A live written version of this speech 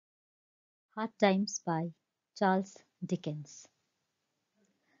Hard Times by Charles Dickens.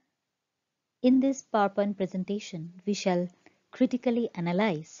 In this PowerPoint presentation, we shall critically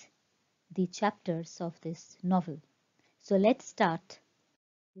analyze the chapters of this novel. So let's start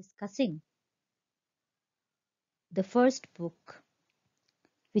discussing the first book,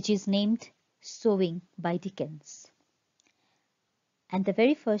 which is named Sowing by Dickens. And the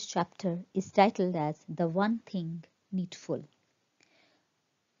very first chapter is titled as The One Thing Needful.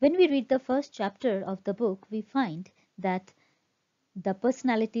 When we read the first chapter of the book, we find that the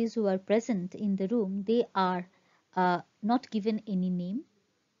personalities who are present in the room, they are not given any name.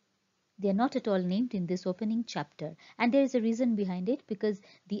 They are not at all named in this opening chapter. And there is a reason behind it, because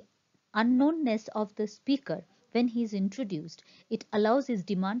the unknownness of the speaker when he is introduced, it allows his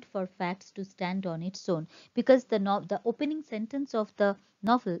demand for facts to stand on its own. Because the opening sentence of the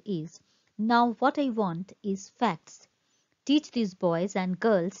novel is, "Now what I want is facts. Teach these boys and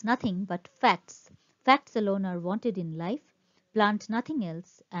girls nothing but facts. Facts alone are wanted in life. Plant nothing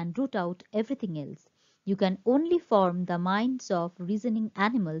else and root out everything else. You can only form the minds of reasoning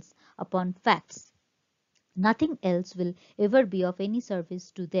animals upon facts. Nothing else will ever be of any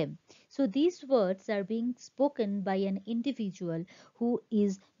service to them." So these words are being spoken by an individual who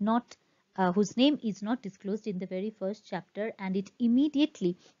is not whose name is not disclosed in the very first chapter, and it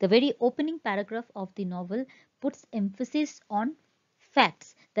immediately, the very opening paragraph of the novel, puts emphasis on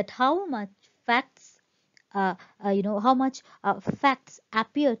facts, that how much facts how much facts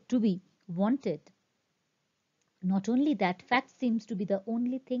appear to be wanted. Not only that, fact seems to be the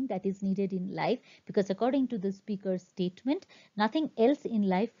only thing that is needed in life, because according to the speaker's statement, nothing else in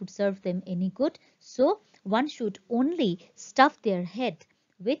life would serve them any good. So one should only stuff their heads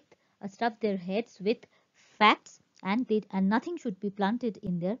with facts, and nothing should be planted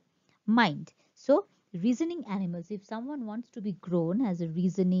in their mind. So reasoning animals, if someone wants to be grown as a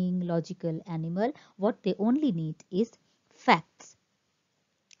reasoning logical animal, what they only need is facts.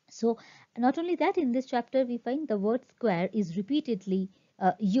 So not only that, in this chapter we find the word square is repeatedly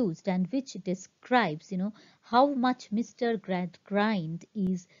used, and which describes how much Mr. Gradgrind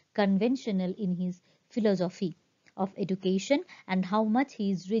is conventional in his philosophy of education, and how much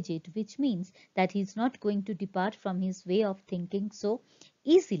he is rigid, which means that he is not going to depart from his way of thinking so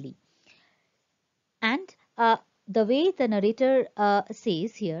easily. And the way the narrator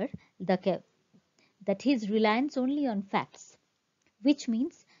says here, that his reliance only on facts, which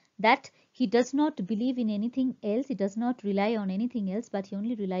means that he does not believe in anything else, he does not rely on anything else, but he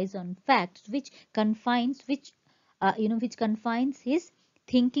only relies on facts, which confines his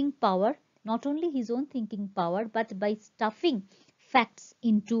thinking power, not only his own thinking power, but by stuffing facts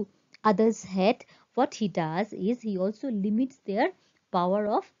into others' head, what he does is he also limits their power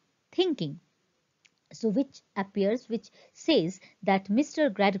of thinking. So which says that Mr.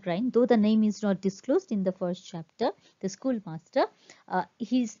 Gradgrind, though the name is not disclosed in the first chapter, the schoolmaster,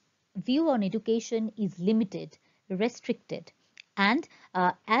 his view on education is limited, restricted. And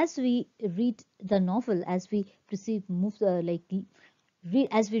as we read the novel, as we proceed,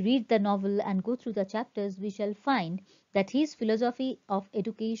 as we read the novel and go through the chapters, we shall find that his philosophy of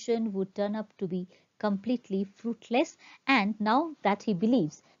education would turn up to be completely fruitless. And now that he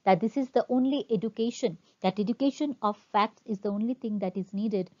believes that this is the only education, that education of facts is the only thing that is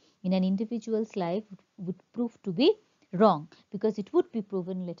needed in an individual's life, would prove to be wrong, because it would be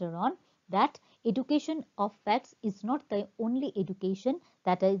proven later on that education of facts is not the only education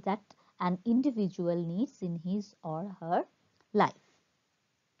that an individual needs in his or her life.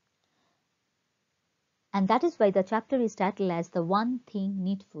 And that is why the chapter is titled as The One Thing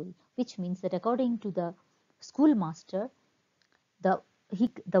Needful, which means that according to the schoolmaster,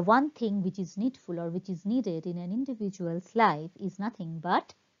 the one thing which is needful, or which is needed in an individual's life, is nothing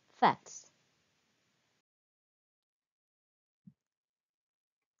but facts.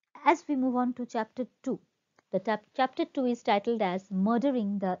 As we move on to chapter 2, chapter 2 is titled as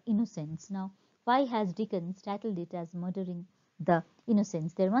Murdering the Innocents. Now, why has Dickens titled it as Murdering the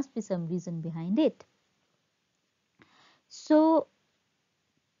Innocents? There must be some reason behind it. So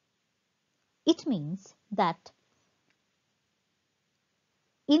it means that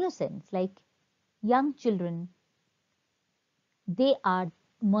innocents, like young children, they are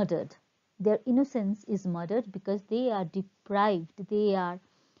murdered. Their innocence is murdered because they are deprived. They are,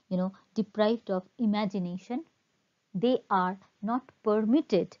 deprived of imagination. They are not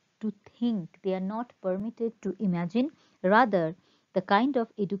permitted to think. They are not permitted to imagine. Rather, the kind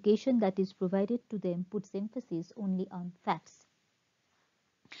of education that is provided to them puts emphasis only on facts.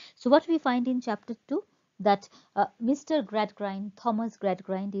 So what we find in chapter 2, that Mr. Gradgrind, Thomas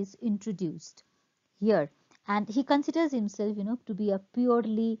Gradgrind, is introduced here, and he considers himself, to be a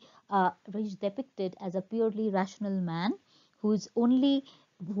purely, he's depicted as a purely rational man who only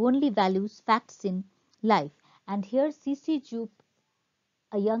values facts in life. And here C.C. Jupe,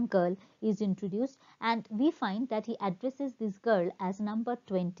 a young girl, is introduced, and we find that he addresses this girl as number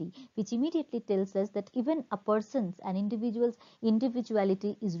 20, which immediately tells us that even a person's, an individual's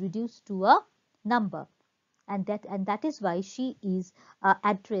individuality is reduced to a number, and that is why she is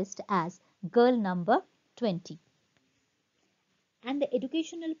addressed as girl number 20. And the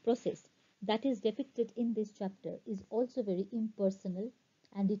educational process that is depicted in this chapter is also very impersonal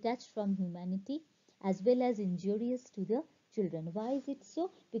and detached from humanity, as well as injurious to the children. Why is it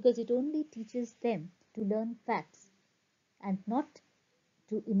so? Because it only teaches them to learn facts and not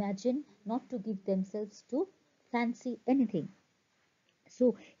to imagine, not to give themselves to fancy anything.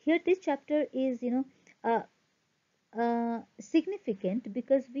 So here this chapter is, significant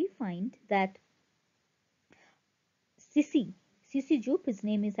because we find that Sissy, Sissy Jupe, his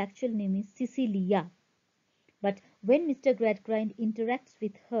actual name is Cecilia. But when Mr. Gradgrind interacts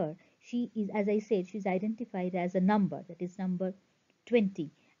with her, she is, as I said, she's identified as a number, that is number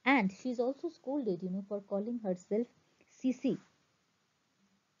 20. And she's also scolded, for calling herself Sissy.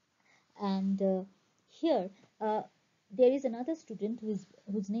 And here, there is another student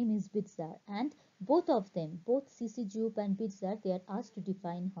whose name is Bidzar, and both of them, both Sissy Jupe and Bidzar, they are asked to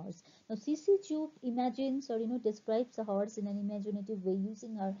define horse. Now, Sissy Jupe imagines, or describes a horse in an imaginative way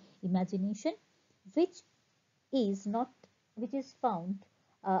using her imagination, which is not which is found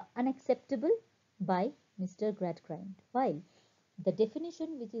unacceptable by Mr. Gradgrind, while the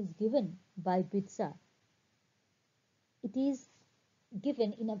definition which is given by Bidzar, it is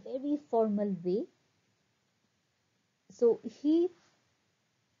given in a very formal way. So his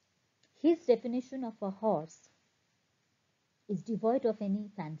definition of a horse is devoid of any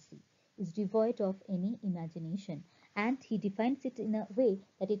fancy, is devoid of any imagination, and he defines it in a way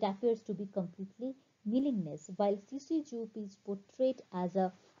that it appears to be completely meaningless, while Sissy Jupe is portrayed as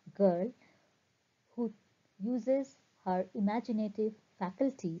a girl who uses her imaginative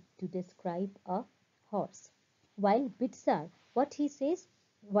faculty to describe a horse. While Bidzar, what he says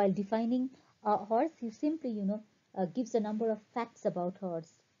while defining a horse, he simply, gives a number of facts about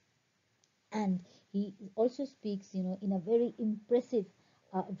horse, and he also speaks, in a very impressive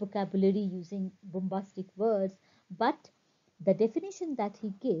vocabulary using bombastic words, but the definition that he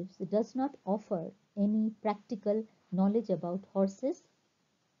gives does not offer any practical knowledge about horses,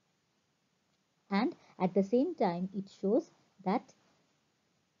 and at the same time it shows that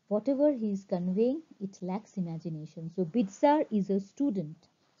whatever he is conveying, it lacks imagination. So Bidzar is a student.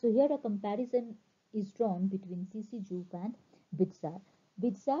 So here a comparison is drawn between C.C. Jupe and Bidzar.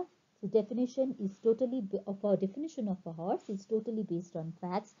 Bidzar, the definition is totally of a definition of a horse is totally based on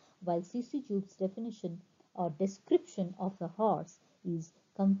facts, while C.C. Jupe's definition or description of a horse is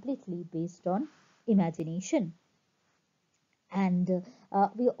completely based on imagination. And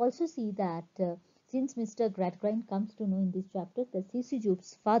we also see that since Mr. Gradgrind comes to know in this chapter that C.C.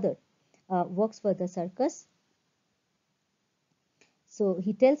 Jupe's father works for the circus, so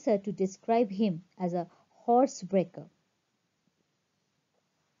he tells her to describe him as a horse breaker.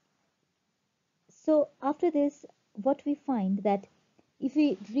 So after this, what we find that if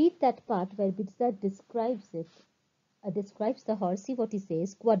we read that part where Bidzar describes the horse, see what he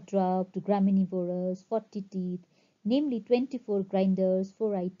says: quadruped, graminivorous, 40 teeth, namely 24 grinders,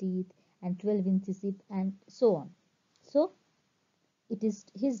 4 eye teeth, and 12 incisive, and so on. So it is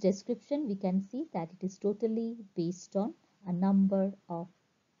his description, we can see that it is totally based on a number of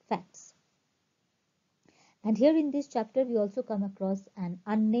facts. And here in this chapter, we also come across an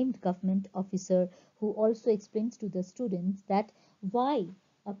unnamed government officer who also explains to the students that why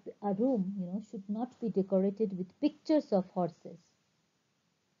a room, should not be decorated with pictures of horses.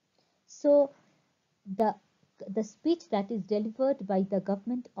 So the the speech that is delivered by the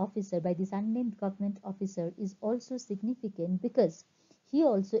government officer, by this unnamed government officer, is also significant because he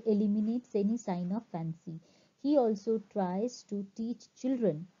also eliminates any sign of fancy. He also tries to teach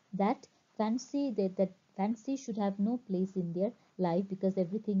children that that fancy should have no place in their life because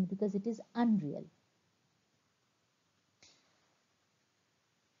it is unreal.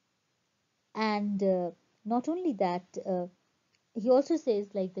 And not only that, he also says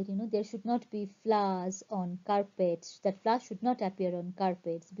like that, there should not be flowers on carpets, that flowers should not appear on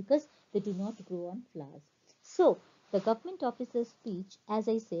carpets because they do not grow on flowers. So the government officer's speech, as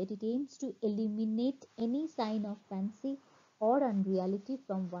I said, it aims to eliminate any sign of fancy or unreality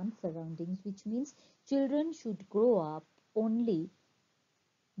from one's surroundings, which means children should grow up only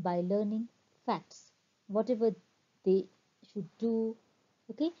by learning facts. Whatever they should do,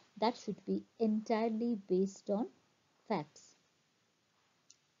 Okay, that should be entirely based on facts.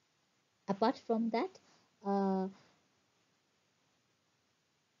 Apart from that, uh,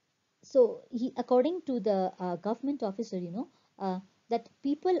 so he, according to the government officer, that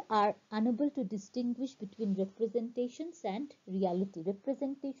people are unable to distinguish between representations and reality.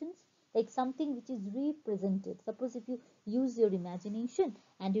 Representations, like something which is represented. Suppose if you use your imagination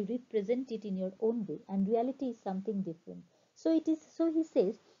and you represent it in your own way, and reality is something different. So it is. So he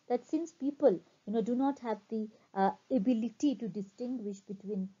says that since people, do not have the ability to distinguish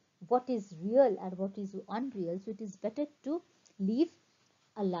between what is real and what is unreal, so it is better to live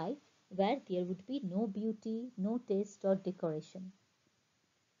a life where there would be no beauty, no taste or decoration.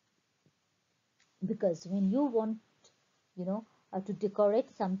 Because when you want, to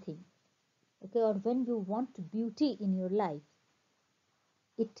decorate something, okay, or when you want beauty in your life,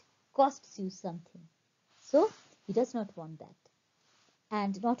 it costs you something. So he does not want that.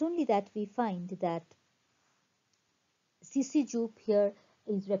 And not only that, we find that Sissy Jupe here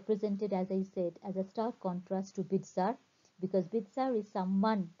is represented, as I said, as a stark contrast to Bidzar, because Bidzar is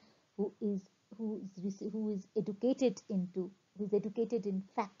someone who is who is educated in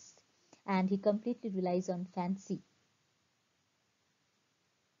facts, and he completely relies on fancy.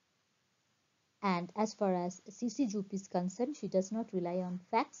 And as far as Sissy Jupe is concerned, she does not rely on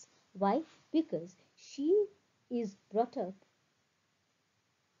facts. Why? Because she is brought up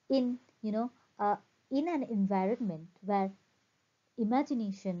in uh, in an environment where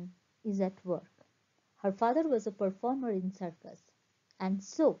imagination is at work. Her father was a performer in circus, and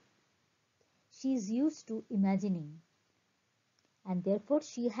so she is used to imagining. And therefore,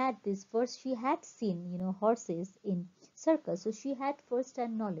 she had seen, horses in circus, so she had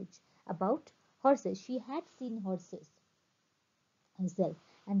first-hand knowledge about horses. She had seen horses as well,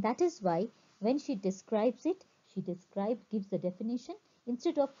 and that is why when she describes it, gives a definition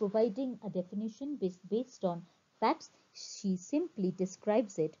instead of providing a definition based on facts. She simply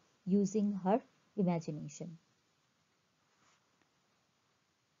describes it using her imagination.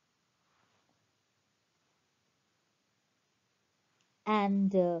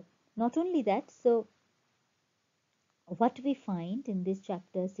 And not only that, so what we find in this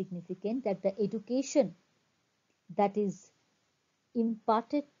chapter is significant, that the education that is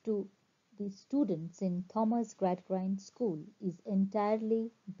imparted to the students in Thomas Gradgrind School is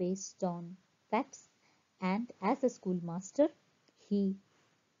entirely based on facts, and as a schoolmaster he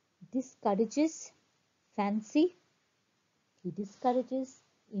discourages fancy, he discourages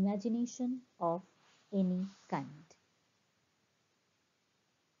imagination of any kind.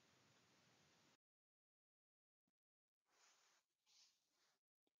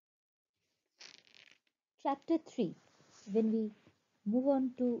 Chapter 3. When we move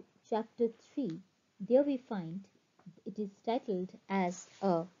on to chapter 3, there we find it is titled as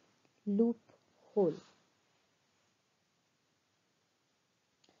a loophole.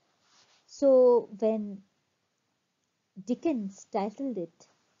 So when Dickens titled it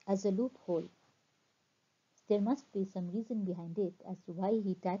as a loophole, there must be some reason behind it as to why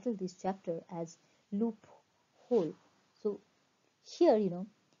he titled this chapter as loophole. So here,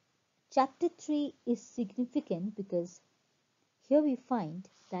 chapter 3 is significant because here we find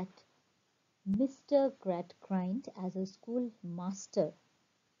that Mr. Gradgrind, as a schoolmaster,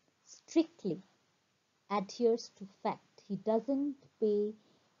 strictly adheres to fact. He doesn't pay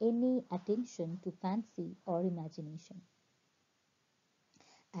any attention to fancy or imagination.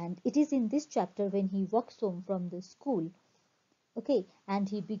 And it is in this chapter when he walks home from the school, okay, and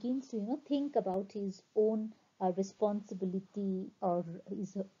he begins to think about his own responsibility or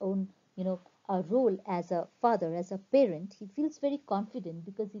his own role as a father, as a parent. He feels very confident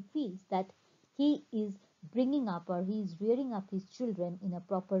because he feels that he is bringing up or he is rearing up his children in a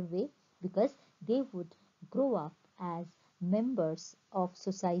proper way, because they would grow up as members of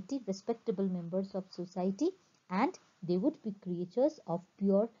society, respectable members of society, and they would be creatures of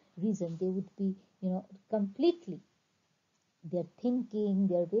pure reason. They would be completely, their thinking,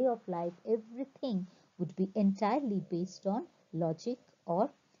 their way of life, everything would be entirely based on logic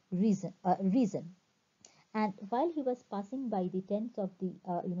or reason. And while he was passing by the tents of the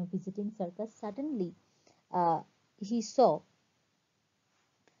visiting circus, suddenly uh, he saw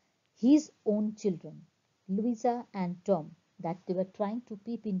his own children, Louisa and Tom, that they were trying to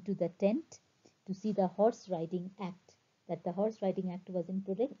peep into the tent to see the horse riding act, that the horse riding act was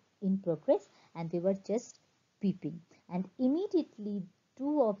in progress, and they were just peeping. And immediately,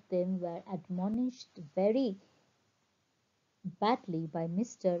 two of them were admonished very badly by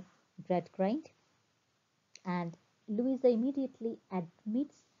Mr. Gradgrind, and Louisa immediately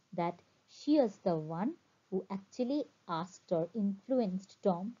admits that she is the one who actually asked or influenced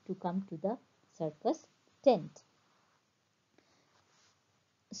Tom to come to the circus tent.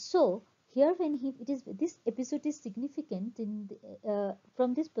 So here when he it is this episode is significant in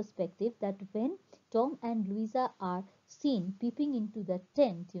from this perspective, that when Tom and Louisa are seen peeping into the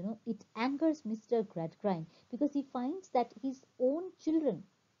tent, it angers Mr. Gradgrind, because he finds that his own children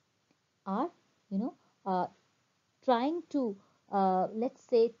are you know uh, trying to let's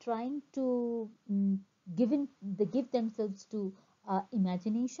say trying to give themselves to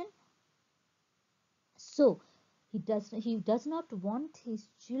imagination. So he does not want his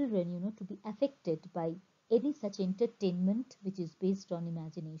children, to be affected by any such entertainment which is based on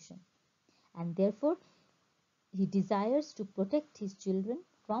imagination, and therefore he desires to protect his children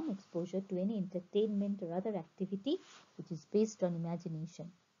from exposure to any entertainment or other activity which is based on imagination.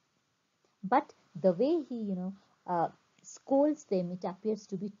 But the way he scolds them, it appears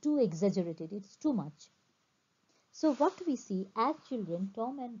to be too exaggerated. It's too much. So what we see as children,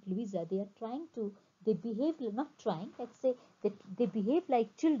 Tom and Louisa, they behave, not trying, let's say that they behave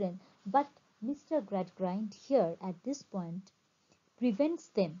like children, but Mr. Gradgrind here at this point prevents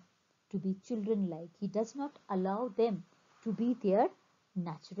them to be children-like. He does not allow them to be their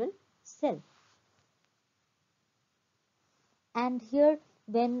natural self. And here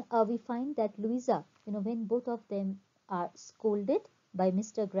when we find that Louisa, when both of them are scolded by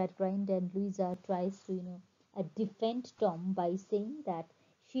Mr. Gradgrind, and Louisa tries to, defend Tom by saying that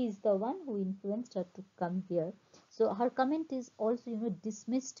she is the one who influenced her to come here. So her comment is also,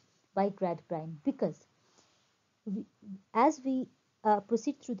 dismissed by Gradgrind, because we, as we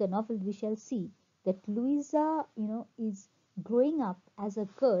proceed through the novel, we shall see that Louisa, is growing up as a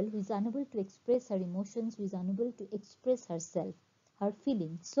girl who is unable to express her emotions, who is unable to express herself, her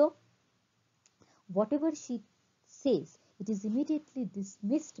feelings. So whatever she says, it is immediately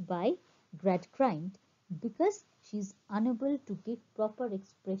dismissed by Gradgrind, because she is unable to give proper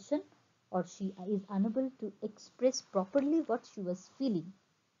expression, or she is unable to express properly what she was feeling.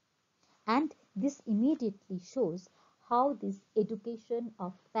 And this immediately shows how this education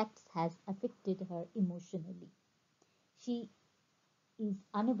of facts has affected her emotionally. She is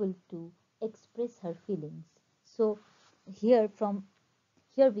unable to express her feelings. So here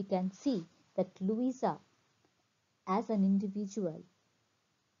we can see that Louisa as an individual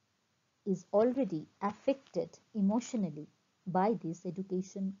is already affected emotionally by this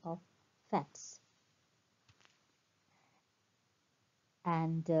education of facts.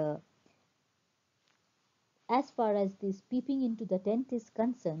 And as far as this peeping into the tent is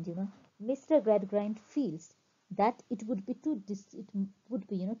concerned, Mr. Gradgrind feels that it would be too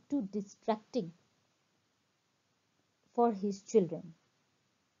distracting for his children,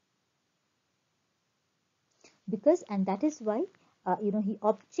 because, and that is why he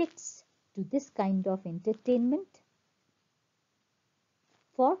objects to this kind of entertainment,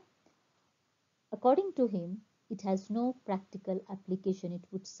 for according to him it has no practical application. It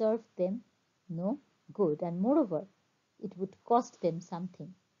would serve them no good, and moreover it would cost them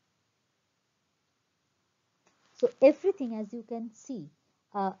something. So everything, as you can see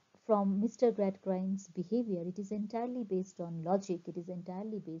from Mr. Gradgrind's behavior, it is entirely based on logic, it is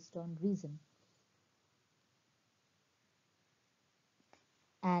entirely based on reason.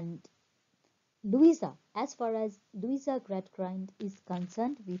 And Louisa, as far as Louisa Gradgrind is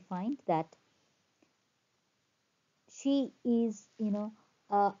concerned, we find that she is,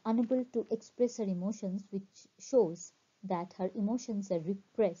 unable to express her emotions, which shows that her emotions are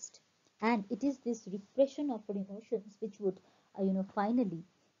repressed. And it is this repression of her emotions which would, finally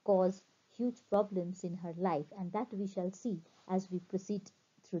cause huge problems in her life, and that we shall see as we proceed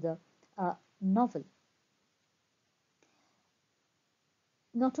through the novel.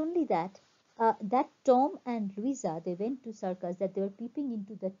 Not only that, that Tom and Louisa, they went to circus, that they were peeping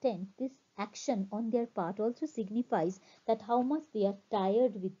into the tent, this action on their part also signifies that how much they are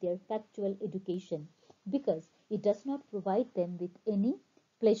tired with their factual education, because it does not provide them with any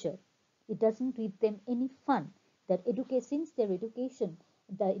pleasure. It doesn't give them any fun. That since their education,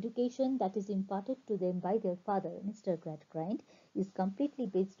 the education that is imparted to them by their father, Mr. Gradgrind, is completely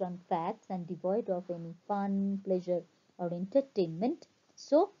based on facts and devoid of any fun, pleasure, or entertainment.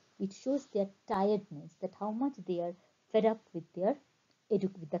 So it shows their tiredness, that how much they are fed up with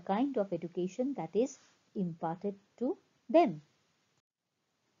with the kind of education that is imparted to them.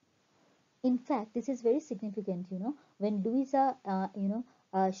 In fact, this is very significant, when Louisa,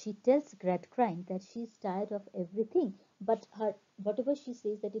 she tells Gradgrind that she is tired of everything, but her whatever she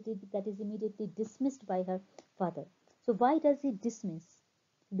says, that is immediately dismissed by her father. So why does he dismiss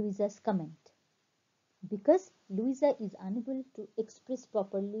Louisa's comment? because Louisa is unable to express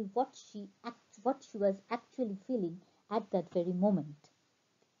properly what she was actually feeling at that very moment.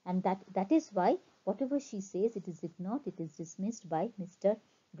 And that is why whatever she says, it is ignored, it is dismissed by Mr.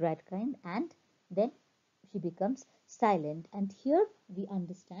 Gradgrind, and then she becomes silent. And here we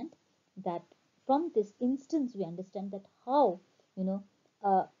understand that from this instance we understand that how, you know,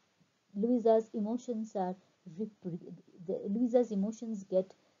 uh, Louisa's emotions are Louisa's emotions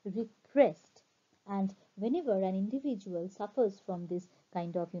get repressed. And whenever an individual suffers from this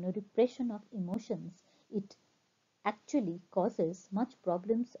kind of, repression of emotions, it actually causes much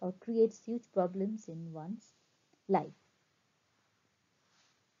problems or creates huge problems in one's life.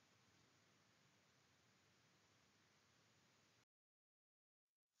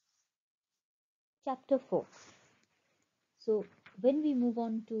 Chapter 4. So when we move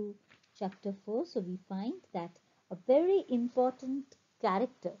on to chapter 4, so we find that a very important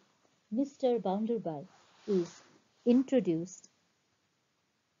character, Mr. Bounderby, is introduced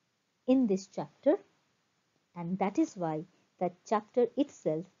in this chapter, and that is why that chapter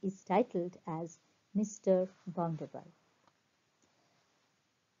itself is titled as Mr. Bounderby.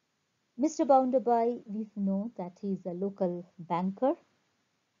 Mr. Bounderby, we know that he is a local banker,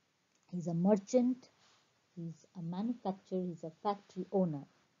 he's a merchant, he's a manufacturer, he's a factory owner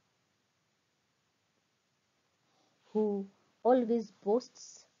who always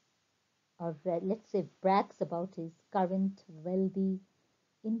boasts, or let's say brags about, his current wealthy,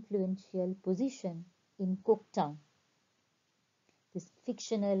 influential position in Cooktown, this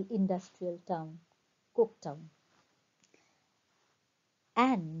fictional industrial town, Cooktown.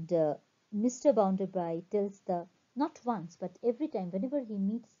 And Mr. Bounderby tells not once, but every time, whenever he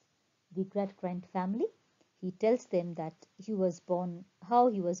meets the Gradgrind family, he tells them that how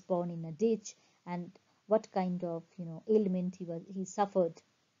he was born in a ditch, and what kind of, ailment he suffered.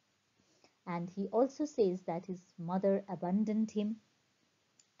 And he also says that his mother abandoned him,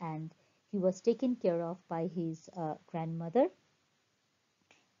 and he was taken care of by his grandmother,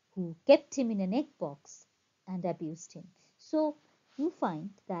 who kept him in an egg box and abused him. So you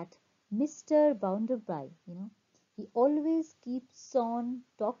find that Mr. Bounderby, he always keeps on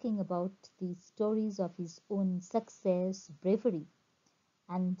talking about the stories of his own success, bravery,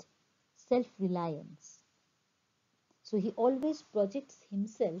 and self-reliance. So he always projects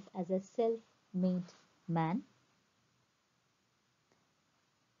himself as a self-made man,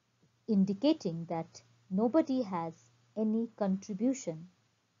 indicating that nobody has any contribution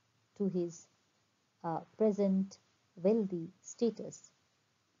to his present wealthy status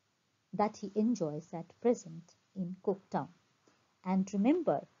that he enjoys at present in Cooktown. And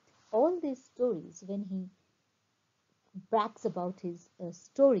remember, all these stories, when he brags about his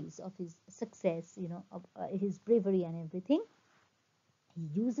stories of his success, of his bravery and everything,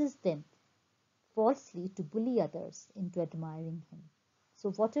 he uses them falsely to bully others into admiring him.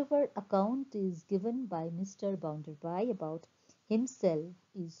 So whatever account is given by Mr. Bounderby about himself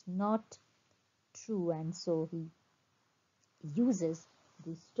is not true, and so he uses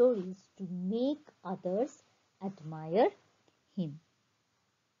these stories to make others admire him.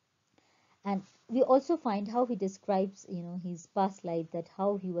 And we also find how he describes, his past life, that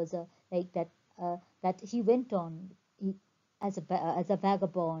how he was a like that he went on as a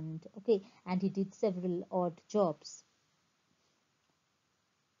vagabond, okay, and he did several odd jobs,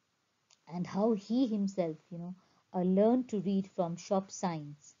 and how he himself, learned to read from shop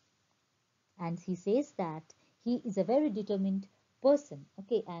signs. And he says that he is a very determined person,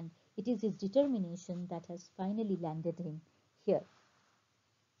 okay, and it is his determination that has finally landed him here.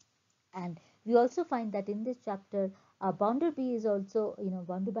 And we also find that in this chapter, Bounderby is also,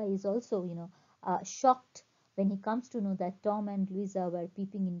 shocked when he comes to know that Tom and Louisa were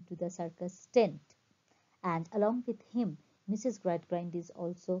peeping into the circus tent. And along with him, Mrs. Gradgrind is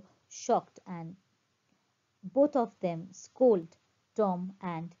also shocked, and both of them scold Tom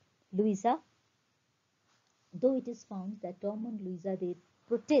and Louisa, though it is found that Tom and Louisa, they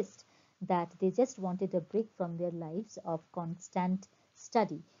protest that they just wanted a break from their lives of constant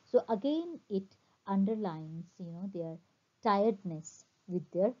study. So again, it underlines, their tiredness with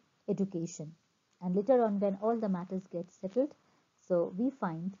their education. And later on, when all the matters get settled, so we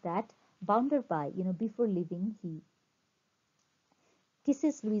find that Bounderby, before leaving, he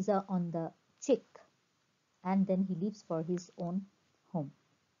kisses Louisa on the cheek, and then he leaves for his own home.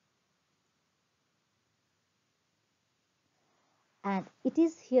 And it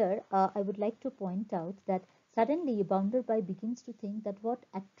is here I would like to point out that suddenly Bounderby begins to think that what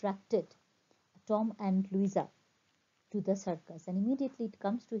attracted Tom and Louisa to the circus, and immediately it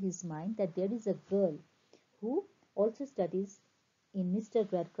comes to his mind that there is a girl who also studies in Mr.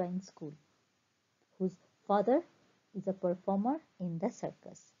 Gradgrind's school, whose father is a performer in the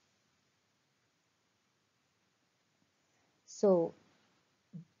circus. So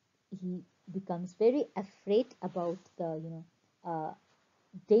he becomes very afraid about the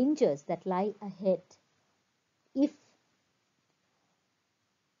dangers that lie ahead if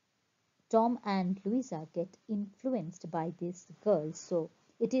Tom and Louisa get influenced by this girl. So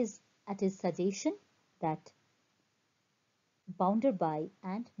it is at his suggestion that Bounderby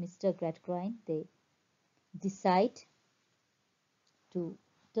and Mr. Gradgrind they decide to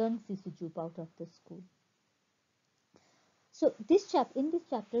turn Sissy Jupe out of the school. So in this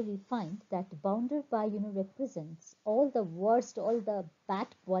chapter we find that Bounderby represents all the worst, all the bad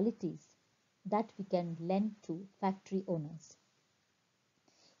qualities that we can lend to factory owners.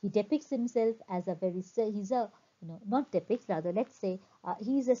 He depicts himself as a very he's a not depicts rather let's say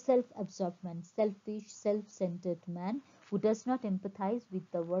he is a self-absorbed man, selfish, self-centered man who does not empathize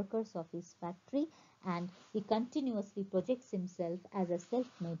with the workers of his factory, and he continuously projects himself as a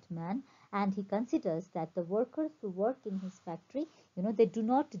self-made man, and he considers that the workers who work in his factory they do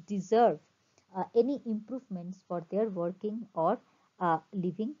not deserve any improvements for their working or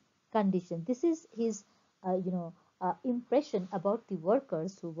living condition. This is his impression about the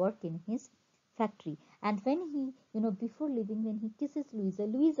workers who work in his factory. And when he, before leaving, when he kisses Louisa,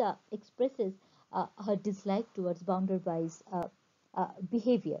 Louisa expresses her dislike towards Bounderby's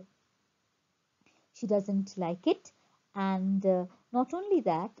behavior. She doesn't like it, and not only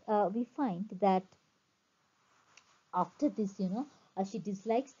that, we find that after this, she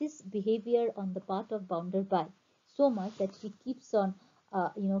dislikes this behavior on the part of Bounderby so much that she keeps on,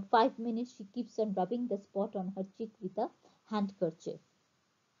 5 minutes, she keeps on rubbing the spot on her cheek with a handkerchief.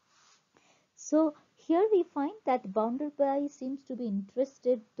 So here we find that Bounderby seems to be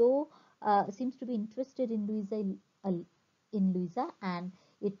interested, seems to be interested in Louisa, and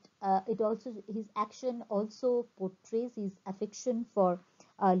it also his action also portrays his affection for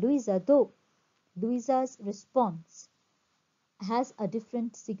Louisa, though Louisa's response has a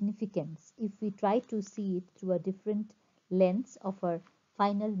different significance if we try to see it through a different lens of her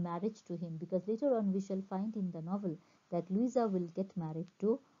final marriage to him, because later on we shall find in the novel that Louisa will get married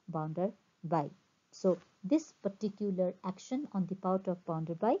to Bounderby. So this particular action on the part of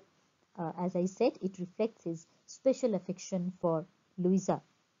Bounderby, as I said, it reflects his special affection for Louisa,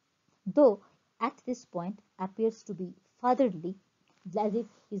 though at this point appears to be fatherly, as if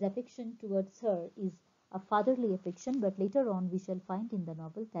his affection towards her is a fatherly affection, but later on we shall find in the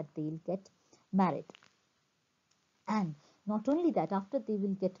novel that they'll get married. And not only that, after they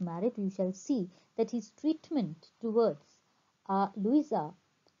will get married, we shall see that his treatment towards Louisa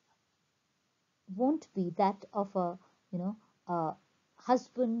won't be that of a a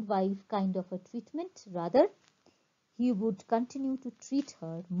husband-wife kind of a treatment. Rather, he would continue to treat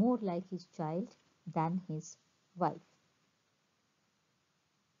her more like his child than his wife.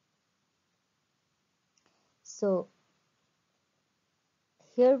 So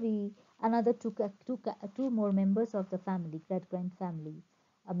here we another two more members of the family, Gradgrind family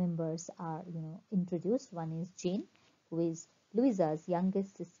members are introduced. One is Jane, who is Louisa's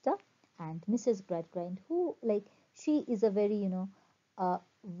youngest sister, and Mrs. Gradgrind, who she is a very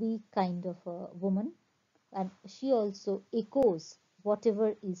weak kind of a woman, and she also echoes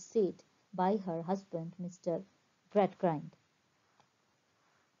whatever is said by her husband, Mr. Gradgrind.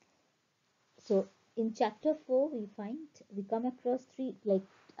 So in chapter 4 we come across three,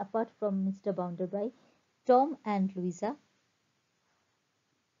 apart from Mr. Bounderby, Tom and Louisa.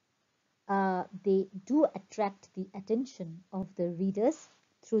 They do attract the attention of the readers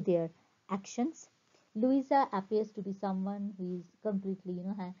through their actions. Louisa appears to be someone who is completely,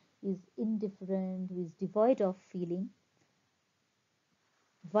 is indifferent, who is devoid of feeling,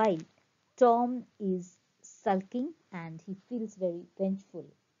 while Tom is sulking and he feels very vengeful.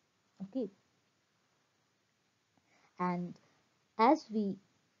 Okay, and as we,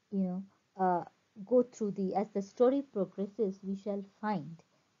 you know, go through as the story progresses, we shall find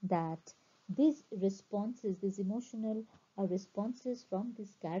that these responses, these emotional responses from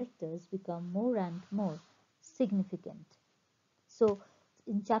these characters become more and more significant. So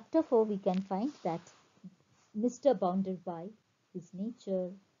in chapter 4, we can find that Mr. Bounderby, his nature,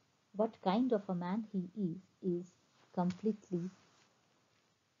 what kind of a man he is completely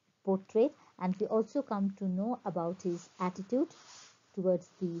portrayed, and we also come to know about his attitude towards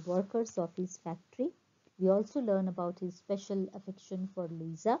the workers of his factory. We also learn about his special affection for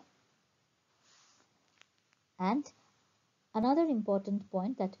Louisa. And another important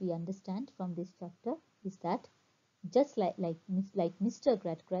point that we understand from this chapter is that just like Mr.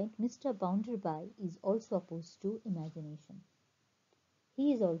 Gradgrind, Mr. Bounderby is also opposed to imagination.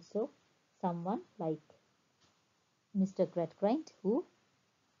 He is also someone like Mr. Gradgrind, who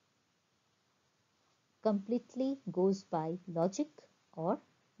completely goes by logic or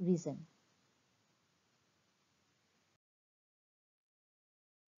reason.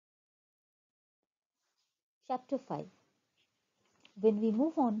 Chapter 5. When we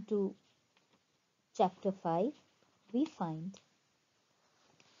move on to chapter 5, we find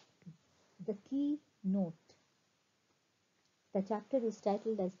the key note. The chapter is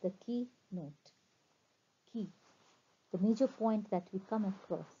titled as the key note. Key, the major point that we come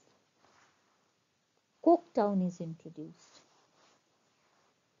across. Coketown is introduced.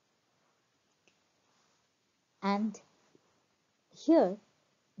 And here,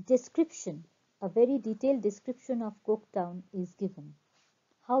 description, a very detailed description of Coketown is given.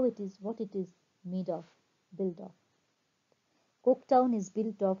 How it is, what it is made of, built of. Coketown is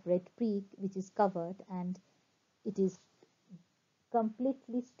built of red brick, which is covered, and it is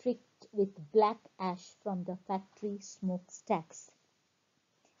completely streaked with black ash from the factory smokestacks.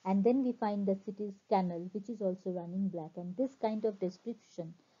 And then we find the city's canal, which is also running black. And this kind of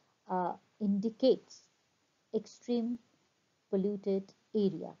description indicates extreme polluted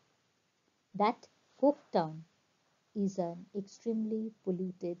area. That Coketown is an extremely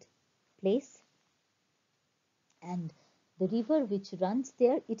polluted place, and the river which runs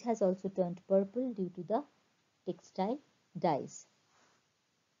there, it has also turned purple due to the textile dyes.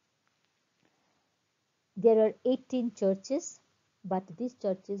 There are 18 churches, but these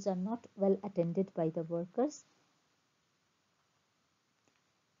churches are not well attended by the workers.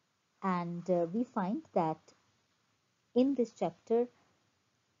 And we find that in this chapter,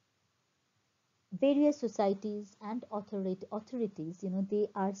 various societies and authorities, they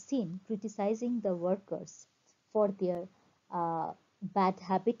are seen criticizing the workers for their bad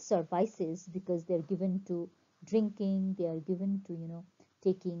habits or vices, because they're given to drinking, they are given to,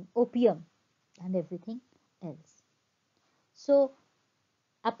 taking opium and everything else. So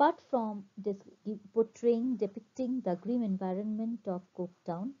apart from this portraying, depicting the grim environment of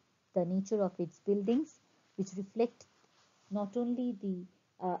Coketown, the nature of its buildings, which reflect not only the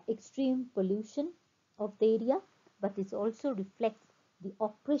extreme pollution of the area, but it also reflects the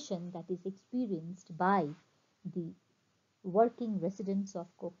oppression that is experienced by the working residents of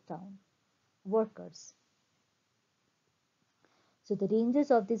Coketown, workers. So the dangers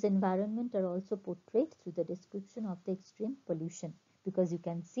of this environment are also portrayed through the description of the extreme pollution, because you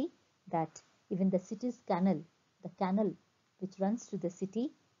can see that even the city's canal, the canal which runs to the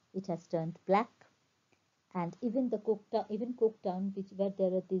city, it has turned black. And even the Coketown, which where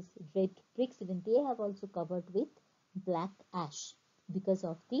there are these red bricks, even they have also covered with black ash because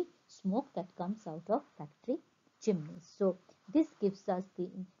of the smoke that comes out of factory chimneys. So this gives us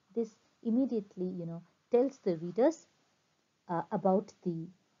this immediately, tells the readers about the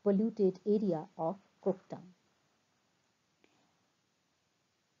polluted area of Coketown.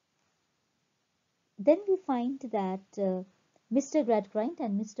 Then we find that Mr. Gradgrind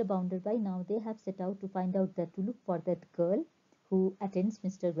and Mr. Bounderby, now they have set out to find out that to look for that girl who attends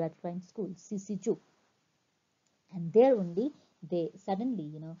Mr. Gradgrind's school, Sissy Ju. And there only they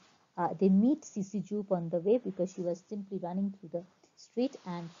suddenly, they meet Sissy Ju on the way, because she was simply running through the street,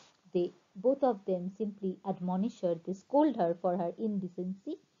 and they both of them simply admonish her, they scold her for her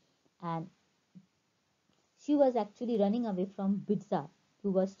indecency, and she was actually running away from Bidzar,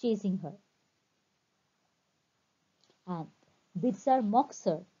 who was chasing her. And Bidzar mocks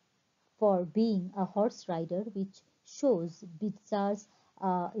her for being a horse rider, which shows Bidzar's,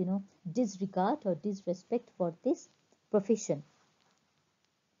 disregard or disrespect for this profession.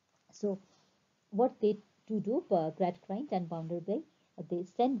 So what they do, Gradgrind and Bounderby, they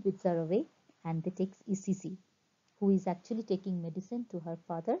send Bidzar away, and they take Isisi, who is actually taking medicine to her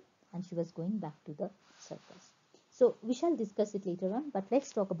father, and she was going back to the circus. So we shall discuss it later on, but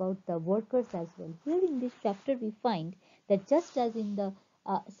let's talk about the workers as well. Here in this chapter, we find that just as in the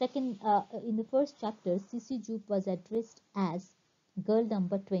in the first chapter, Sissy Jupe was addressed as girl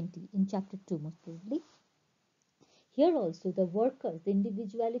number 20 in chapter 2, most probably. Here also, the workers, the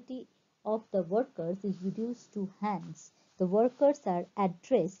individuality of the workers is reduced to hands. The workers are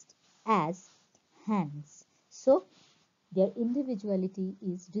addressed as hands. So their individuality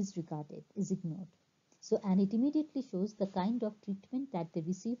is disregarded, is ignored. So, and it immediately shows the kind of treatment that they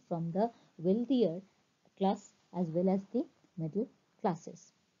receive from the wealthier class as well as the middle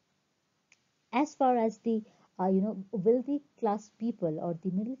classes. As far as the wealthy class people or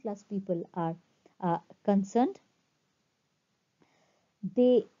the middle class people are concerned,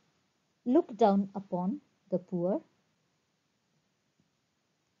 they look down upon the poor,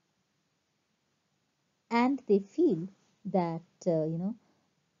 and they feel that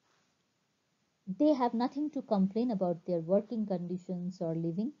they have nothing to complain about their working conditions or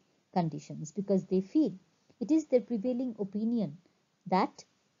living conditions, because they feel it is their prevailing opinion that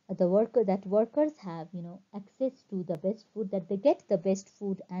workers have, access to the best food, that they get the best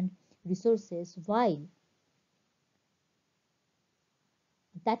food and resources, while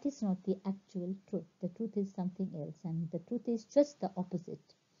that is not the actual truth. The truth is something else, and the truth is just the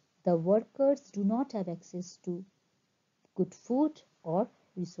opposite. The workers do not have access to good food or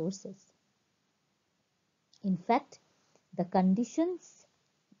resources. In fact, the conditions,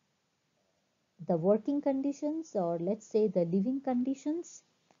 the working conditions, or let's say the living conditions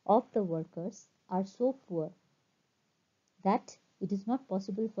of the workers are so poor that it is not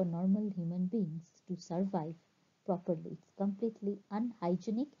possible for normal human beings to survive properly. It's completely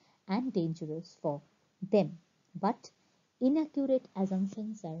unhygienic and dangerous for them. But inaccurate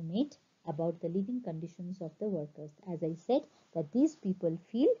assumptions are made about the living conditions of the workers. As I said, that these people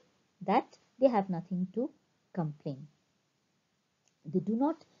feel that they have nothing to complain. They do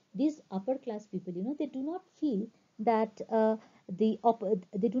not, these upper class people, they do not feel that they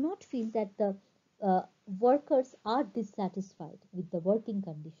do not feel that the workers are dissatisfied with the working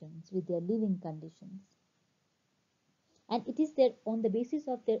conditions, with their living conditions, and it is their, on the basis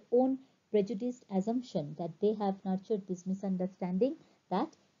of their own prejudiced assumption, that they have nurtured this misunderstanding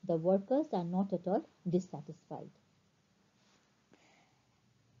that the workers are not at all dissatisfied.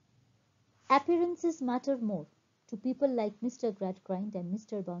 Appearances matter more to people like Mr. Gradgrind and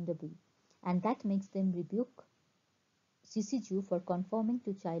Mr. Bounderby, and that makes them rebuke Sisiju for conforming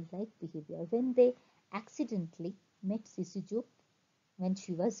to childlike behavior. When they accidentally met Sisiju when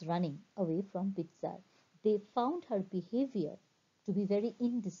she was running away from Bitsar, they found her behavior to be very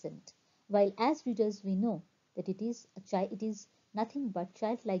indecent, while as readers we know that it is nothing but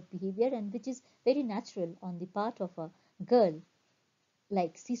childlike behavior, and which is very natural on the part of a girl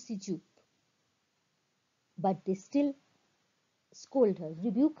like Sisiju, but they still scold her,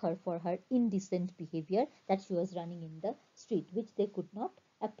 rebuke her for her indecent behavior, that she was running in the street, which they could not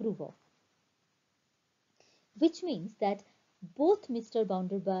approve of. Which means that both Mr.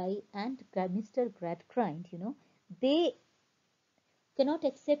 Bounderby and Mr. Gradgrind, they cannot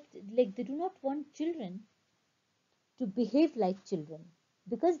accept, like they do not want children to behave like children,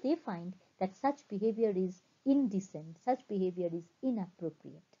 because they find that such behavior is indecent, such behavior is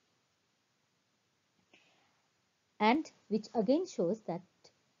inappropriate. And which again shows that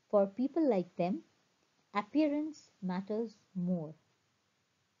for people like them, appearance matters more.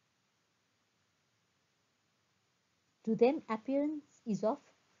 To them, appearance is of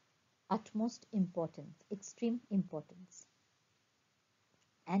utmost importance, extreme importance.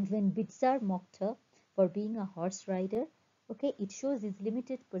 And when Bitsar mocked her for being a horse rider, okay, it shows his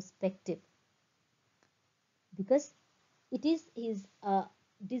limited perspective, because it is his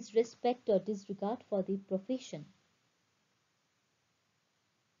disrespect or disregard for the profession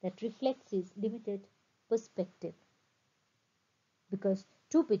that reflects his limited perspective. Because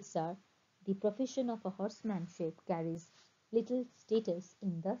to Bitsar, the profession of a horsemanship carries little status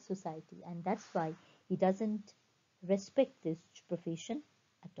in the society, and that's why he doesn't respect this profession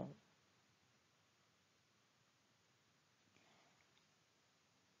at all.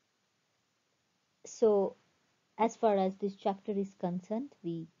 So, as far as this chapter is concerned,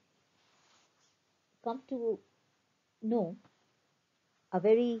 we come to know a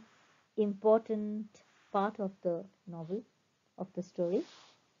very important part of the novel, of the story,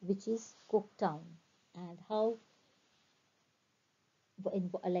 which is Cooktown, and how,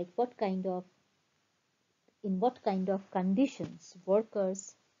 like what kind of conditions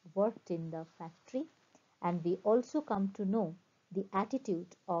workers worked in the factory, and we also come to know the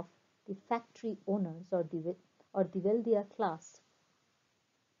attitude of the factory owners, or the wealthier class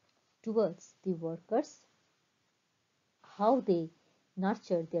towards the workers, how they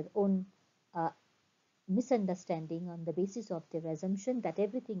nurture their own misunderstanding on the basis of their assumption that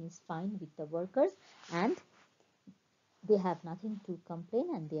everything is fine with the workers, and they have nothing to complain,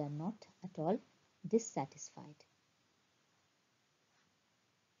 and they are not at all dissatisfied.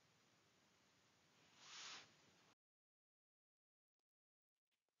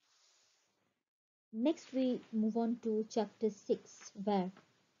 Next, we move on to chapter 6, where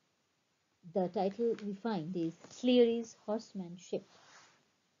the title we find is Sleary's Horsemanship.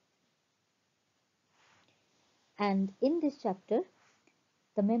 And in this chapter,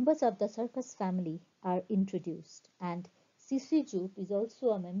 the members of the circus family are introduced, and Sissy Jupe is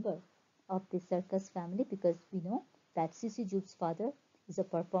also a member of the circus family, because we know that Sissy Jupe's father is a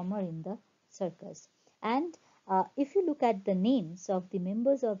performer in the circus. And if you look at the names of the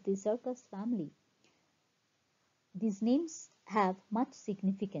members of the circus family, these names have much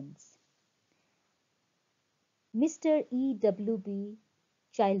significance. Mr. E.W.B.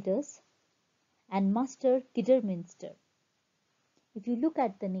 Childers and Master Kidderminster. If you look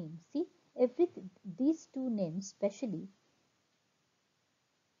at the name, see, these two names specially,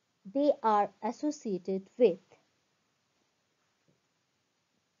 they are associated with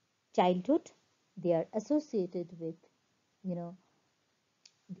childhood, they are associated with, you know,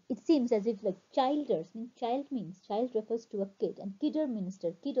 it seems as if like childers means child refers to a kid, and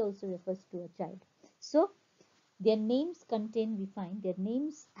Kidderminster, kid also refers to a child. So their names contain, we find their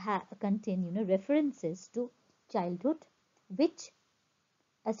names contain, references to childhood, which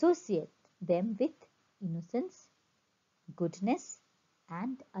associate them with innocence, goodness,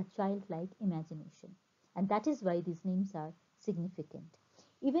 and a childlike imagination. And that is why these names are significant.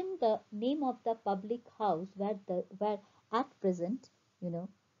 Even the name of the public house where at present, you know,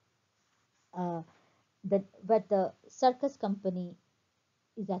 uh, where the circus company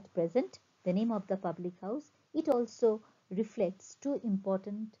is at present, the name of the public house, it also reflects two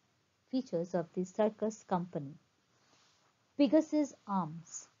important features of the circus company. Pegasus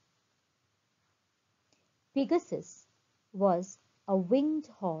arms. Pegasus was a winged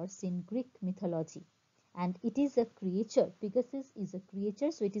horse in Greek mythology, and it is a creature. Pegasus is a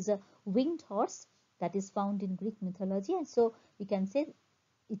creature, so it is a winged horse that is found in Greek mythology, and so we can say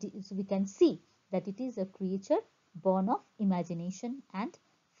we can see that it is a creature born of imagination and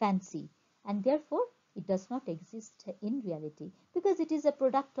fancy, and therefore it does not exist in reality because it is a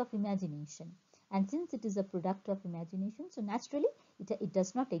product of imagination. And since it is a product of imagination, so naturally it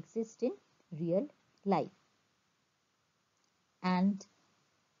does not exist in real life. And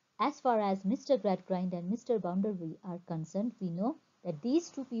as far as Mr. Gradgrind and Mr. Bounderby are concerned, we know that these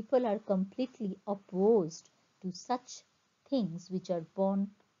two people are completely opposed to such things which are born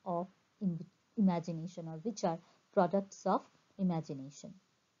of imagination or which are products of imagination,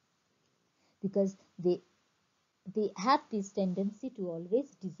 because they have this tendency to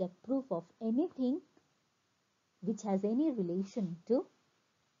always disapprove of anything which has any relation to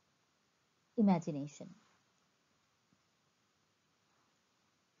imagination.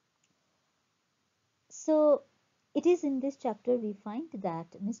 So it is in this chapter we find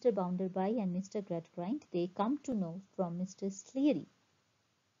that Mr. Bounderby and Mr. Gradgrind, they come to know from Mr. Sleary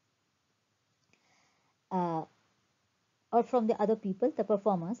uh, or from the other people, the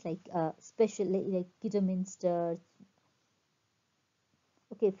performers like especially like Kidderminster.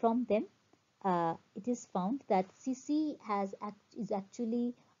 Okay, from them it is found that Sissy is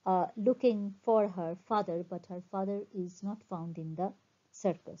actually looking for her father, but her father is not found in the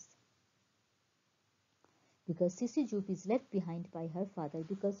circus, because Sissy Jupe is left behind by her father,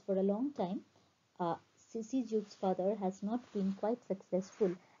 because for a long time Sissy Jupe's father has not been quite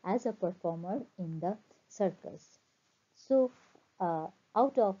successful as a performer in the circus. So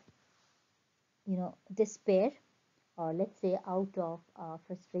out of despair, or let's say out of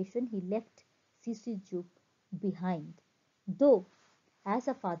frustration, he left Sissy Jupe behind. Though as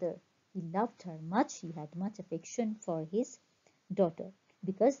a father he loved her much, he had much affection for his daughter,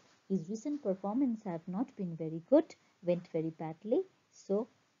 because his recent performance have not been very good, went very badly, so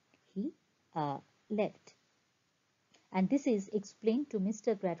he left. And this is explained to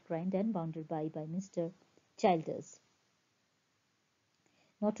Mr. Gradgrind and Bounderby by Mr. Childers.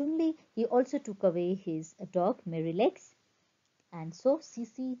 Not only, he also took away his dog Merrylegs, and so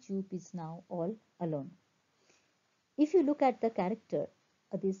Sissy Jupe is now all alone. If you look at the character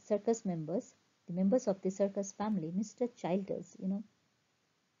of these circus members, the members of the circus family, Mr. Childers,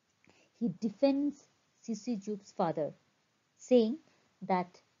 he defends Sissy Jupe's father, saying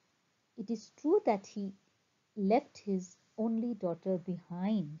that it is true that he left his only daughter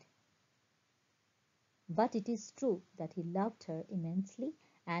behind, but it is true that he loved her immensely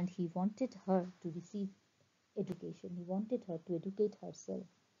and he wanted her to receive education. He wanted her to educate herself.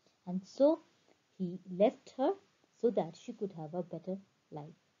 And so he left her so that she could have a better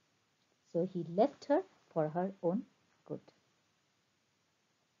life. So he left her for her own good.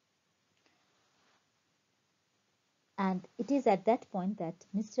 And it is at that point that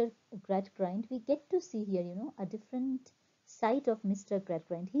Mr. Gradgrind, we get to see here, a different side of Mr.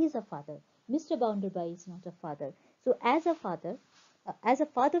 Gradgrind. He is a father. Mr. Bounderby is not a father. So as a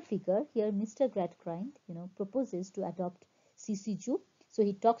father figure, here Mr. Gradgrind, proposes to adopt Sissy Jupe. So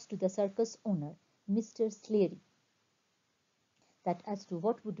he talks to the circus owner, Mr. Sleary, that as to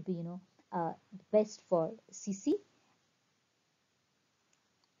what would be, best for Sissy.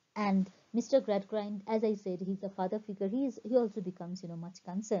 And Mr. Gradgrind, as I said, he's a father figure. He also becomes, much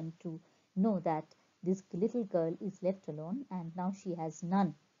concerned to know that this little girl is left alone, and now she has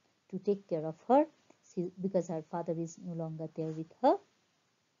none to take care of her, because her father is no longer there with her.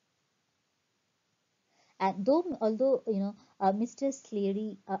 And although Mr.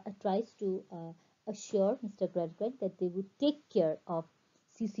 Sleary tries to assure Mr. Gradgrind that they would take care of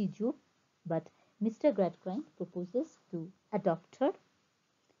Sissy Jupe, but Mr. Gradgrind proposes to adopt her,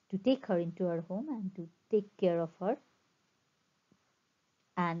 to take her into her home and to take care of her.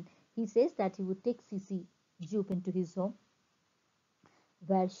 And he says that he would take Sissy Jupe into his home,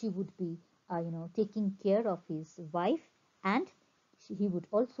 where she would be, taking care of his wife, and he would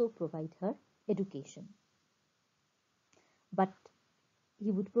also provide her education. But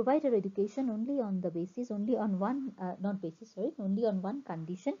he would provide her education only on the basis, only on one, not basis, sorry, only on one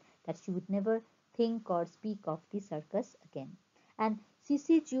condition, that she would never think or speak of the circus again. And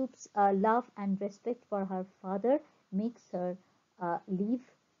Sissy Jupe's love and respect for her father makes her leave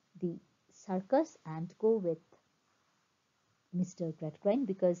the circus and go with Mr. Gradgrind,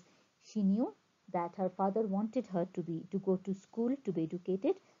 because she knew that her father wanted her to go to school to be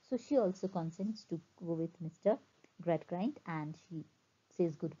educated. So she also consents to go with Mr. Gradgrind, and she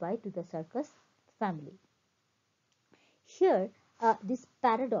says goodbye to the circus family. Here, this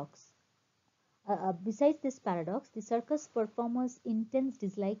paradox. Besides this paradox, the circus performer's intense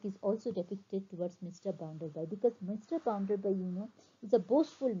dislike is also depicted towards Mr. Bounderby, because Mr. Bounderby, is a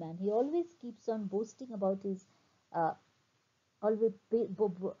boastful man. He always keeps on boasting about his uh, always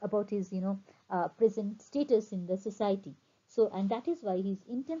about his present status in the society. So, and that is why he is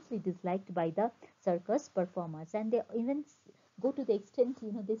intensely disliked by the circus performers, and they even go to the extent,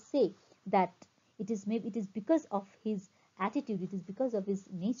 they say that it is because of his attitude, it is because of his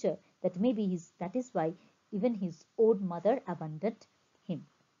nature, that maybe that is why even his own mother abandoned him.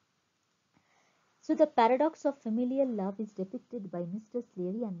 So the paradox of familial love is depicted by Mr.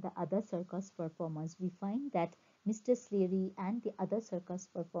 Sleary and the other circus performers. We find that Mr. Sleary and the other circus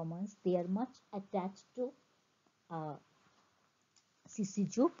performers, they are much attached to uh, Sissy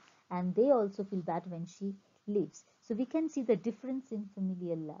Jupe, and they also feel bad when she leaves. So we can see the difference in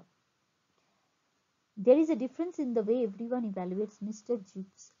familial love. There is a difference in the way everyone evaluates Mr.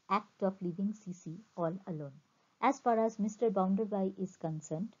 Jupe's act of leaving Sissy all alone. As far as Mr. Bounderby is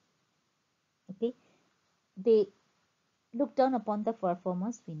concerned, okay, they look down upon the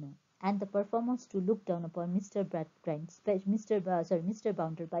performers, we know, and the performers to look down upon Mr. Gradgrind, Mr.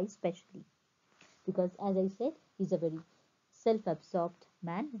 Bounderby especially, because as I said, he's a very self-absorbed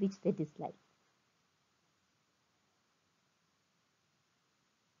man, which they dislike.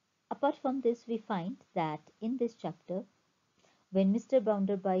 Apart from this, we find that in this chapter, when Mr.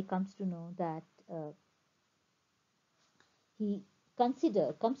 Bounderby comes to know that he comes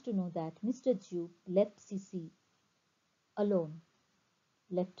to know that Mr. Jupe left Sissy alone,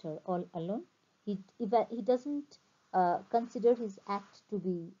 left her all alone. He doesn't consider his act to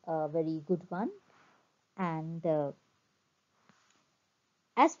be a very good one, and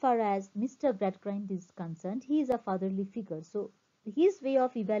as far as Mr. Gradgrind is concerned, he is a fatherly figure. So his way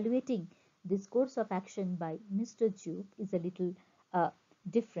of evaluating this course of action by Mr. Jupe is a little uh,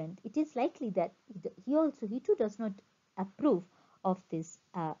 different. It is likely that he too does not approve of this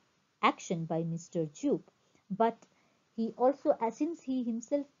action by Mr. Jupe, but he also, since he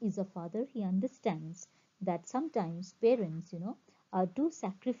himself is a father, he understands that sometimes parents, do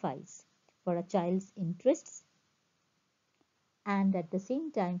sacrifice for a child's interests, and at the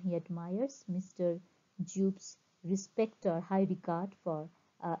same time he admires Mr. Jupe's respect or high regard for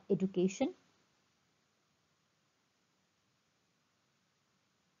education.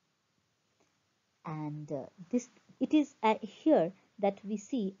 And this it is here that we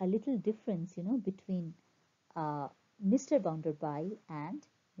see a little difference, between uh, Mr. Bounderby and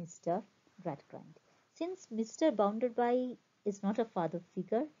Mr. Gradgrind. Since Mr. Bounderby is not a father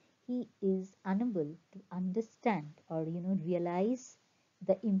figure, he is unable to understand or realize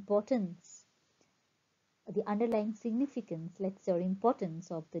the importance, the underlying significance, let's say, or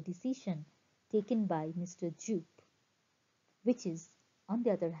importance of the decision taken by Mr. Jupe, which is, on the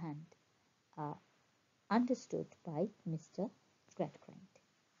other hand, uh, understood by Mr. Gradgrind.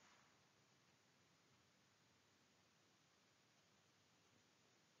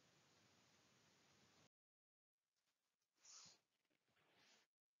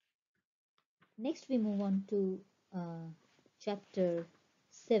 Next, we move on to uh, chapter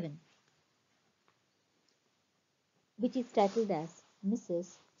 7, which is titled as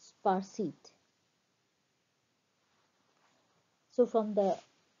Mrs. Sparseat. So, from the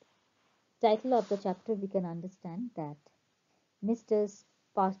title of the chapter, we can understand that Mrs.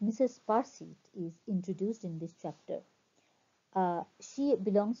 Sparseat is introduced in this chapter. She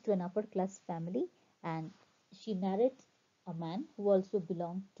belongs to an upper class family, and she married a man who also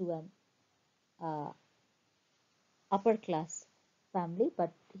belonged to an uh, upper class family,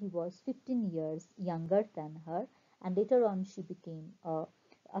 but he was 15 years younger than her. And later on, she became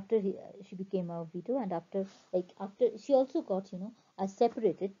she became a widow, and after she also got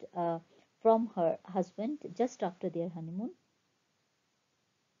separated from her husband just after their honeymoon,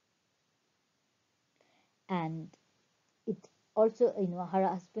 and it also her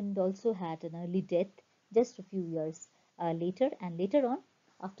husband also had an early death just a few years later, and later on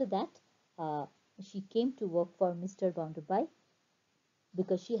after that uh, she came to work for Mr. Bounderby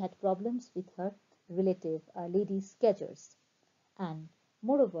because she had problems with her relative, Lady Sketchers, and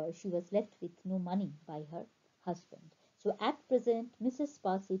moreover, she was left with no money by her husband. So at present, Mrs.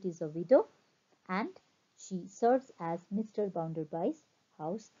 Sparsit is a widow and she serves as Mr. Bounderby's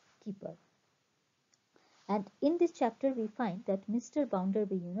housekeeper. And in this chapter, we find that Mr.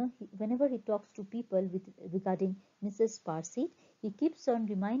 Bounderby, whenever he talks to people regarding Mrs. Sparsit, he keeps on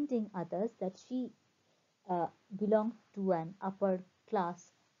reminding others that she uh, belongs to an upper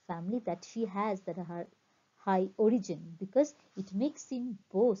class family, that she has that her high origin, because it makes him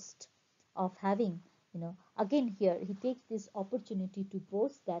boast of having, again here he takes this opportunity to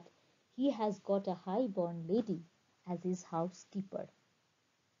boast that he has got a high born lady as his housekeeper.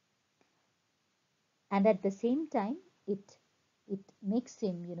 And at the same time, it makes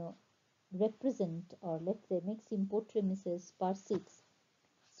him, represent, or let's say makes him portray Mrs. Parsit's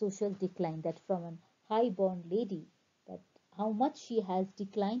social decline, that from a high born lady, that how much she has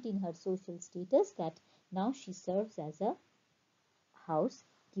declined in her social status, that now she serves as a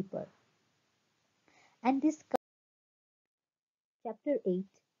housekeeper. And this chapter 8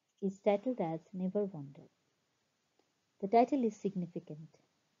 is titled as Never Wonder. The title is significant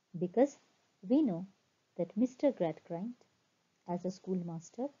because we know that Mr. Gradgrind, as a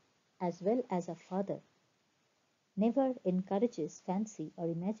schoolmaster as well as a father, never encourages fancy or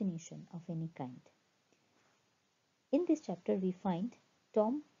imagination of any kind. In this chapter, we find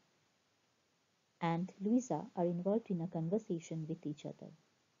Tom and Louisa are involved in a conversation with each other.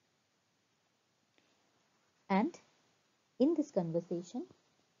 And in this conversation,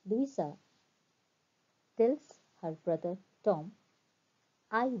 Louisa tells her brother Tom,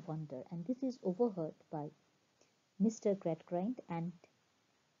 "I wonder," and this is overheard by Mr. Gradgrind, and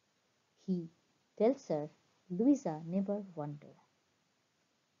he tells her, "Louisa, never wonder."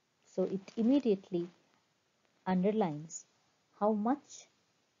 So it immediately underlines how much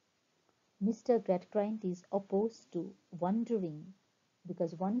Mr. Gradgrind is opposed to wondering,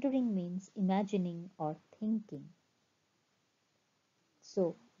 because wondering means imagining or thinking.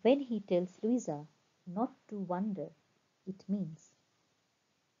 So when he tells Louisa not to wonder, it means,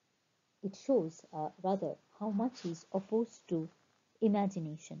 it shows rather how much he is opposed to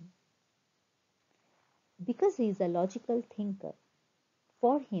imagination. Because he is a logical thinker,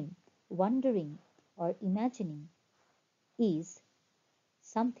 for him, wondering or imagining is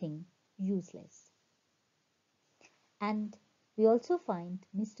something useless. And we also find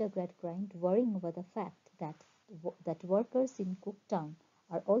Mr. Gradgrind worrying over the fact that workers in Cooktown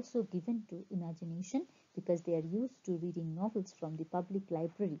are also given to imagination because they are used to reading novels from the public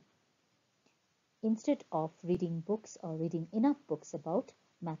library instead of reading books or reading enough books about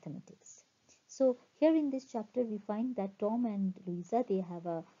mathematics. So here in this chapter we find that Tom and Louisa, they have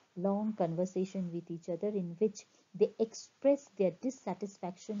a long conversation with each other in which they express their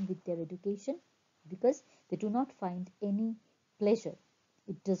dissatisfaction with their education because they do not find any pleasure.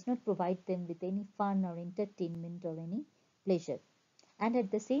 It does not provide them with any fun or entertainment or any pleasure. And at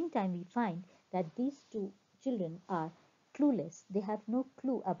the same time, we find that these two children are clueless. They have no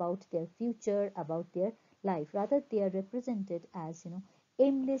clue about their future, about their life. Rather, they are represented as,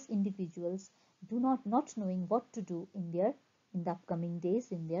 aimless individuals, do not knowing what to do in the upcoming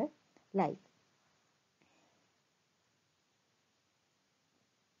days in their life.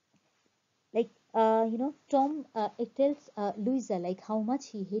 Tom, it tells Louisa like how much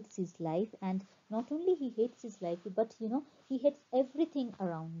he hates his life, and not only he hates his life, but he hates everything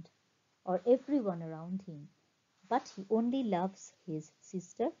around or everyone around him, but he only loves his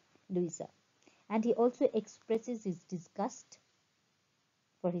sister Louisa. And he also expresses his disgust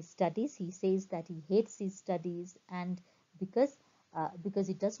for his studies. He says that he hates his studies, and because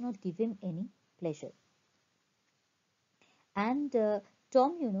it does not give him any pleasure. And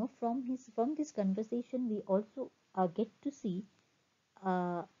Tom, from this conversation, we also get to see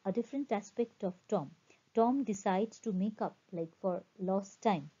a different aspect of Tom. Tom decides to make up like for lost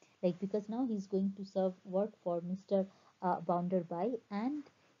time, like because now he's going to serve work for Mr. Bounderby, and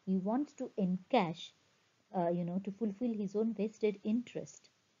he wants to encash, to fulfill his own vested interest.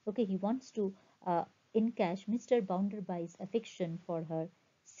 Okay, he wants to encash Mr. Bounderby's affection for her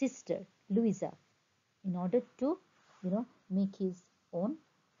sister Louisa in order to make his own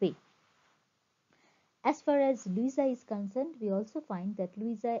way. As far as Louisa is concerned, we also find that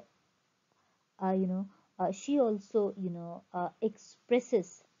Louisa, you know, she also,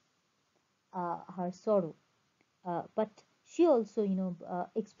 expresses her sorrow, but she also,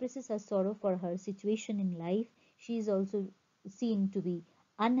 expresses her sorrow for her situation in life. She is also seen to be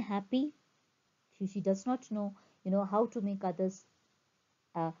unhappy. She does not know, how to make others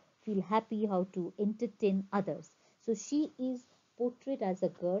uh, feel happy, how to entertain others. So she is portrayed as a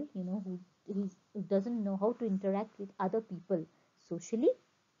girl, who doesn't know how to interact with other people socially.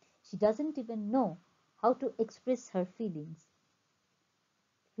 She doesn't even know how to express her feelings,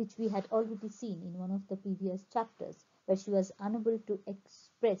 which we had already seen in one of the previous chapters, where she was unable to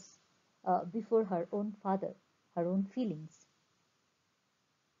express before her own father her own feelings.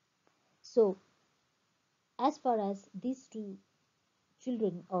 So, as far as these two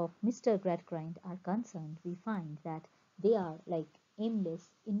children of Mr. Gradgrind are concerned, we find that they are like aimless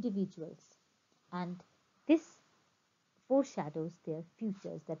individuals, and this foreshadows their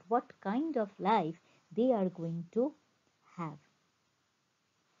futures, that what kind of life they are going to have.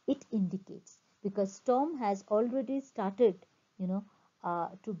 It indicates, because Tom has already started,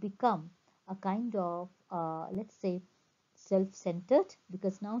 to become a kind of, let's say, self-centered,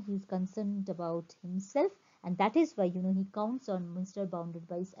 because now he's concerned about himself, and that is why, he counts on Mr.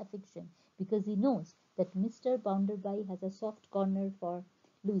 Bounderby's affection, because he knows that Mr. Bounderby has a soft corner for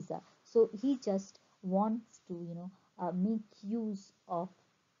Louisa. So he just wants to, make use of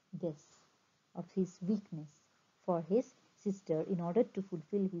this, of his weakness for his sister, in order to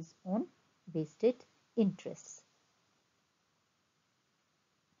fulfill his own vested interests.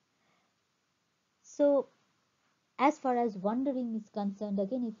 So, as far as wandering is concerned,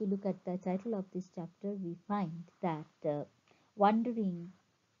 again, if you look at the title of this chapter, we find that wandering,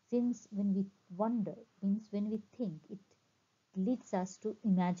 since when we wonder, means when we think, it leads us to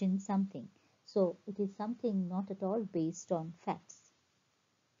imagine something. So, it is something not at all based on facts.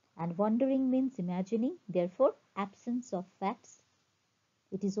 And wandering means imagining, therefore, absence of facts.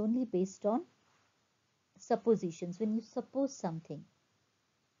 It is only based on suppositions, when you suppose something.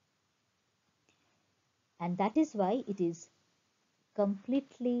 And that is why it is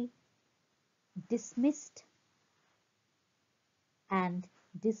completely dismissed and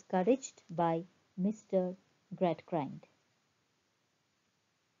discouraged by Mr. Gradgrind.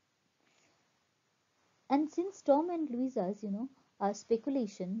 And since Tom and Louisa's,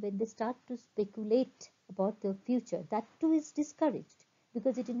 speculation, when they start to speculate about the future, that too is discouraged,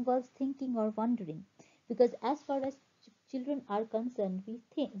 because it involves thinking or wondering. Because as far as children are concerned, we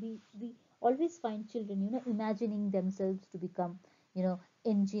always find children, imagining themselves to become,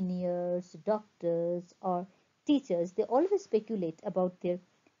 engineers, doctors, or teachers. They always speculate about their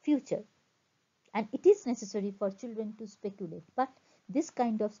future, and it is necessary for children to speculate, but this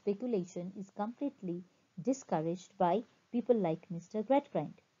kind of speculation is completely discouraged by people like Mr.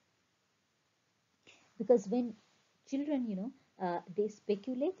 Gradgrind, because when children, they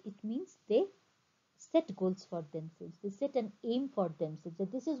speculate, it means they set goals for themselves, they set an aim for themselves,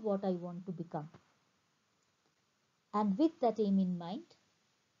 that this is what I want to become, and with that aim in mind,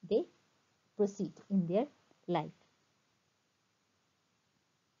 they proceed in their life.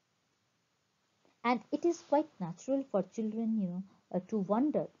 And it is quite natural for children, to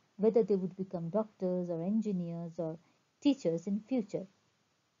wonder whether they would become doctors or engineers or teachers in future.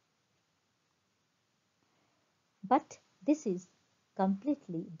 But this is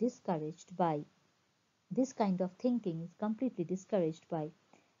completely discouraged by, this kind of thinking is completely discouraged by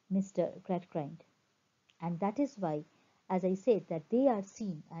Mr. Gradgrind. And that is why, as I said, that they are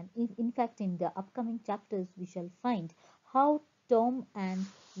seen, and in fact in the upcoming chapters we shall find how Tom and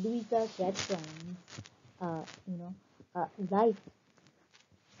Louisa Gradgrind's life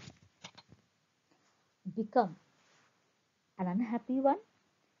become an unhappy one,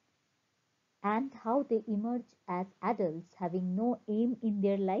 and how they emerge as adults having no aim in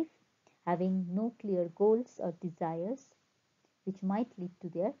their life, having no clear goals or desires, which might lead to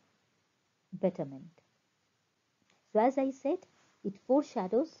their betterment. So, as I said, it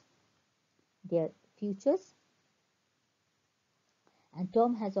foreshadows their futures, and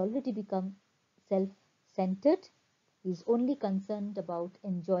Tom has already become self centered. He is only concerned about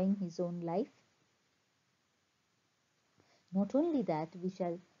enjoying his own life. Not only that,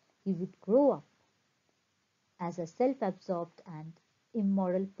 he would grow up as a self-absorbed and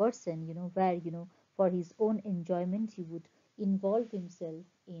immoral person, where, for his own enjoyment, he would involve himself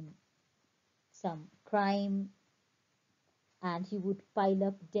in some crime, and he would pile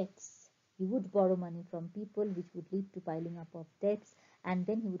up debts. He would borrow money from people, which would lead to piling up of debts, and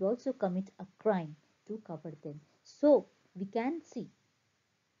then he would also commit a crime to cover them. So we can see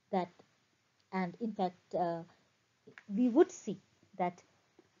that, and in fact, we would see that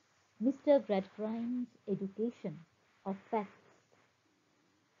Mr. Gradgrimes' education of facts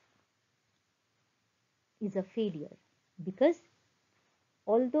is a failure, because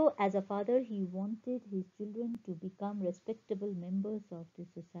although as a father he wanted his children to become respectable members of the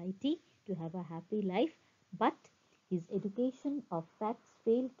society, to have a happy life, but his education of facts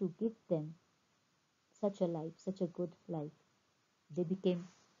failed to give them such a life, such a good life. They became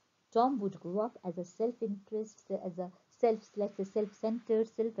Tom would grow up as a self-interest, as a self-centered,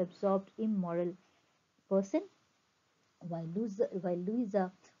 self-absorbed, immoral person, while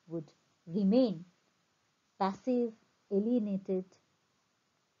Louisa would remain passive, alienated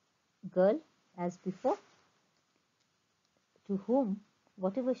girl as before, to whom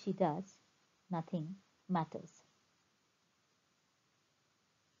whatever she does, nothing matters.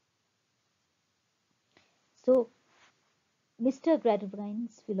 So Mr.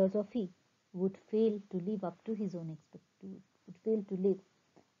 Gradgrimes' philosophy would fail to live up to his own would fail to live,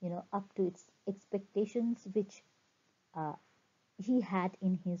 up to its expectations, which uh, he had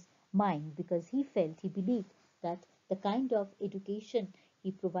in his mind, because he believed that the kind of education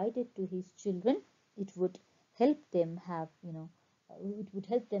he provided to his children, it would help them have, it would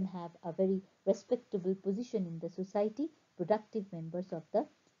help them have a very respectable position in the society, productive members of the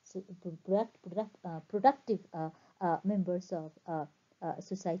productive members of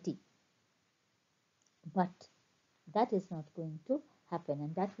society. But that is not going to happen,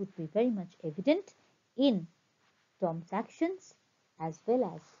 and that would be very much evident in Tom's actions as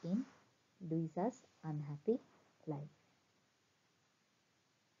well as in Louisa's unhappy life.